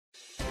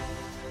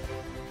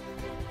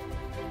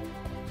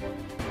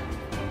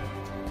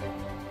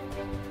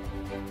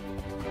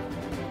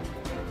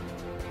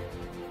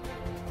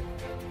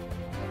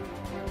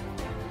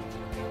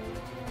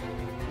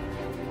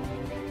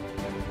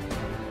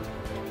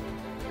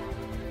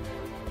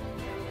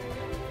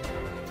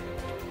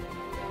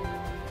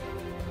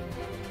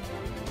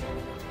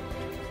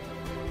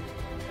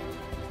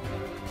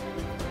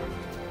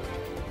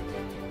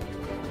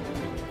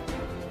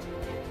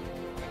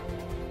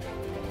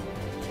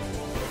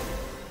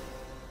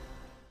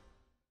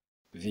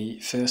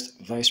The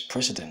first Vice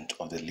President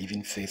of the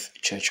Living Faith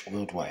Church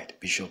Worldwide,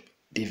 Bishop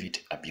David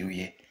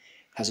Abioye,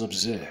 has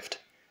observed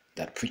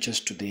that preachers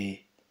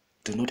today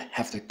do not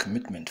have the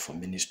commitment for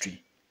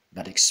ministry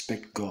but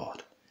expect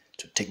God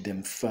to take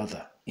them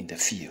further in the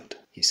field.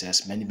 He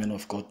says many men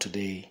of God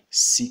today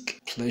seek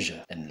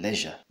pleasure and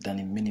leisure than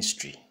in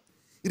ministry.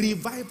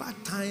 Revival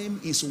time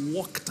is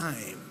work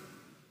time.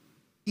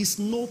 It's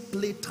no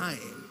play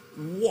time.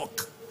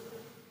 Work.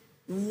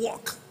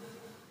 Work.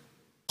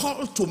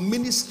 Call to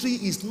ministry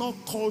is not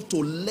call to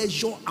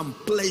leisure and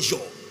pleasure.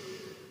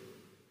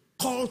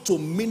 Call to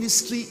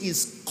ministry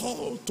is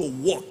call to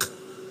work.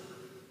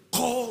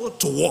 Call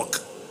to work.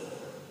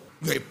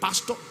 You're a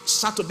pastor.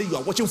 Saturday you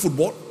are watching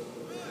football.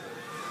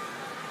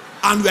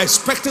 And you are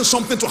expecting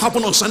something to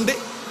happen on Sunday.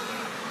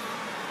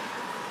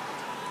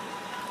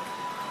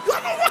 You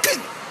are not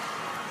working.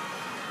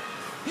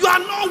 You are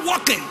not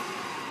working.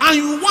 And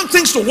you want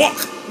things to work.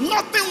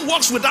 Nothing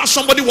works without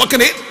somebody working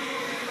it.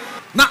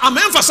 Now I'm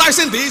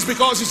emphasizing this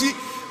because you see,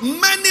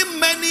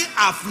 many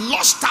have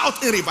lost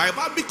out in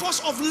revival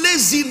because of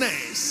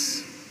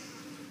laziness.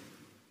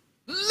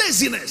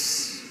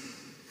 Laziness.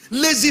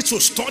 Lazy to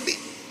study,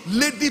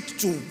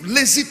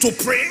 lazy to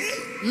pray,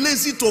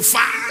 lazy to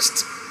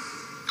fast.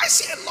 I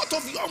see a lot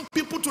of young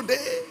people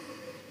today,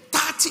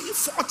 30,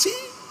 40,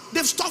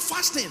 they've stopped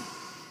fasting.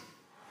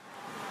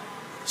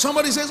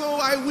 Somebody says, oh,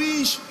 I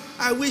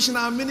wish in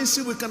our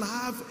ministry we can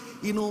have,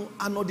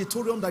 an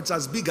auditorium that's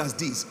as big as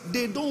this.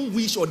 They don't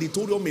wish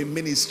auditorium in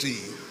ministry.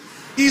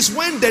 It's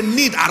when the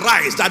need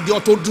arises that the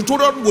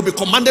auditorium will be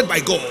commanded by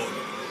God.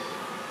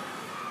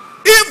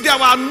 If there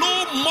were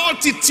no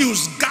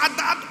multitudes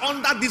gathered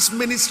under this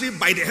ministry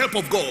by the help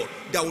of God,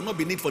 there will not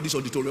be need for this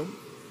auditorium.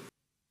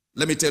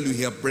 Let me tell you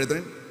here,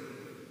 brethren,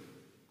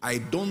 I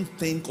don't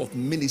think of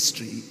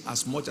ministry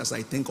as much as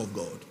I think of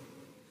God.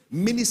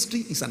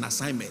 Ministry is an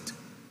assignment.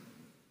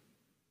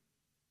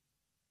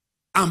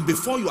 And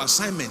before your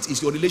assignment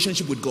is your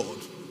relationship with God.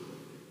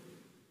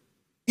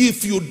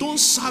 If you don't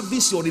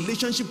service your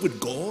relationship with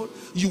God,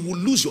 you will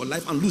lose your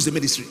life and lose the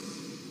ministry.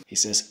 He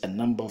says a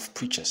number of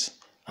preachers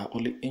are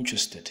only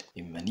interested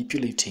in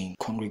manipulating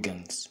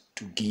congregants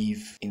to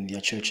give in their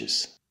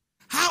churches.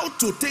 How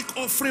to take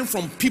offering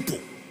from people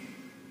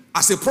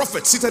as a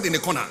prophet seated in a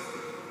corner.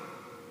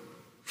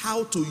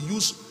 How to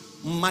use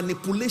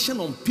manipulation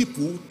on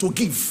people to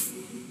give.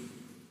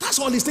 That's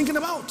all he's thinking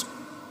about.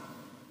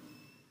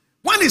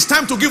 When it's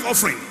time to give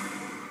offering,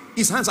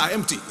 his hands are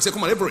empty. He said,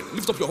 come on, everyone,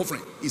 lift up your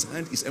offering. His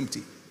hand is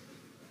empty.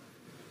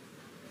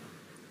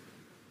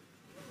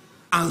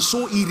 And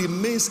so he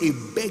remains a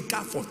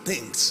beggar for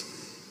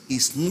things.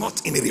 He's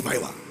not in a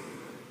revival.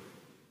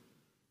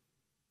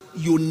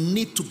 You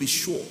need to be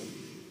sure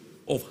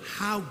of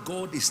how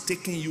God is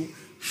taking you,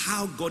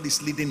 how God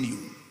is leading you.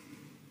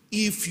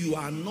 If you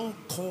are not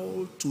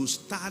called to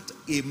start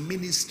a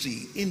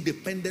ministry,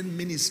 independent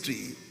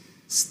ministry,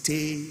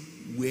 stay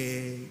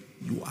where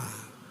you are.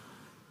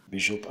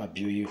 Bishop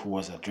Abioye, who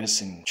was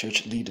addressing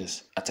church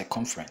leaders at a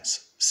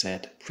conference,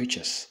 said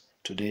preachers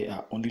today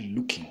are only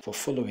looking for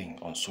following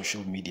on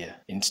social media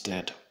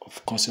instead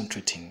of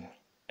concentrating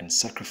and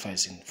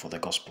sacrificing for the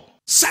gospel.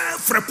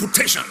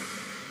 Self-reputation,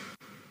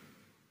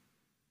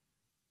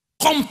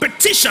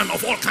 competition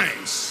of all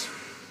kinds.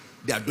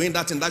 They are doing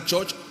that in that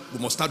church. We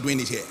must start doing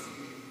it here.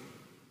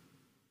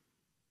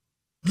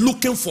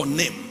 Looking for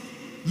name,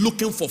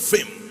 looking for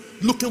fame,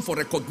 looking for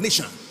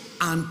recognition,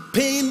 and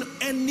paying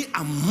any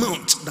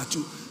amount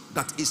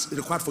that is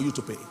required for you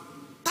to pay.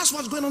 That's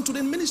what's going on today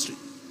in ministry.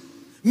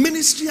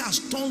 Ministry has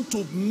turned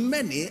to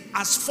many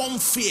as form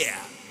fear.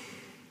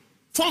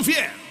 Form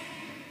fear.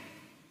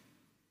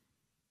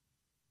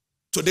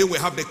 Today we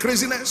have the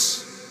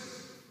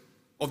craziness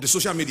of the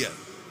social media.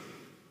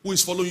 Who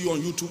is following you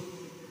on YouTube?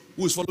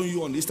 Who is following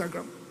you on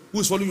Instagram? Who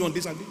is following you on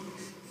this and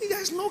this?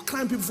 There is no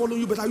crime people following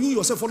you, but are you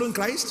yourself following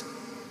Christ?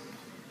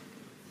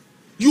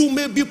 You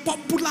may be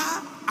popular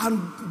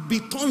and be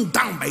turned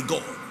down by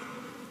God.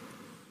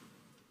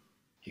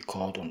 He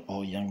called on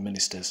all young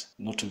ministers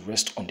not to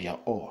rest on their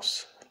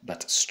oars,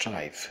 but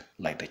strive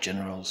like the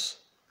generals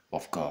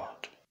of God.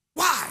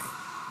 Why?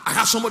 I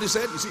have somebody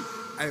said, you see,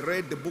 I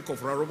read the book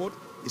of Robert.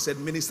 He said,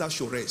 ministers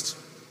should rest.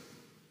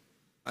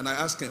 And I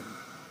asked him,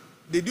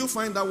 did you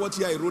find out what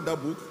year he wrote that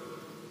book?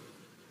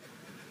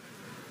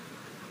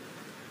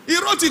 He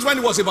wrote it when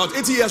he was about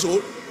 80 years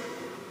old.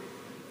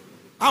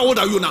 How old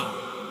are you now?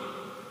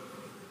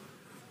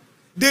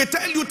 They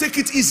tell you take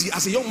it easy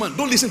as a young man.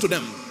 Don't listen to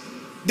them.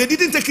 They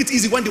didn't take it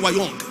easy when they were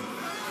young.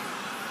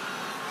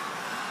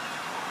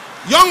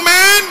 Young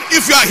man,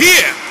 if you are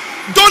here,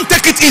 don't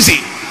take it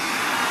easy.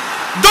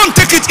 Don't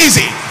take it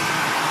easy.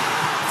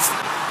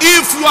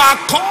 If you are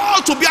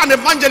called to be an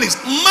evangelist,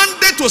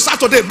 Monday to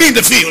Saturday, be in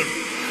the field.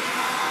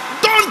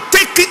 Don't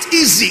take it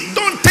easy.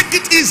 Don't take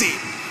it easy.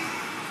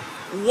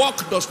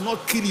 Work does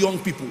not kill young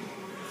people.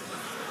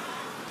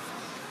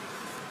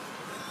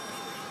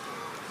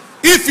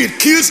 If it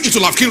kills, it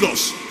will have killed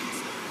us.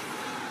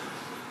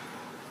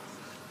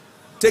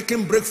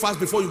 Taking breakfast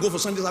before you go for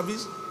Sunday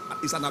service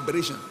is an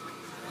aberration.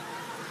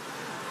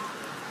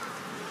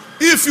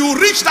 If you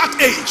reach that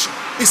age,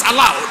 it's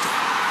allowed.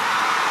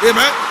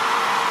 Amen.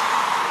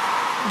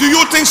 Do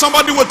you think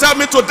somebody will tell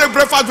me to take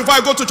breakfast before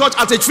I go to church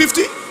at age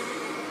 50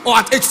 or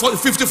at age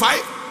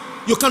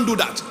 55? You can't do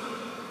that.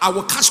 I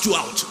will cast you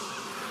out.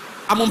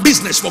 I'm on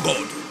business for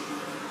God.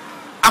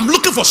 I'm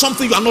looking for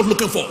something you are not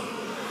looking for.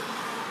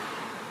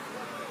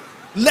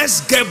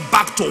 Let's get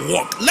back to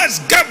work. Let's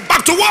get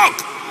back to work.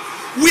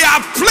 We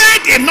have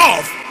played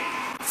enough.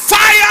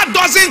 Fire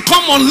doesn't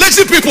come on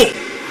lazy people.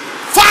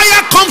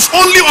 Fire comes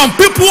only on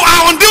people who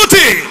are on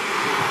duty.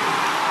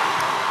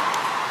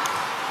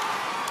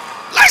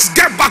 Let's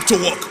get back to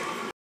work.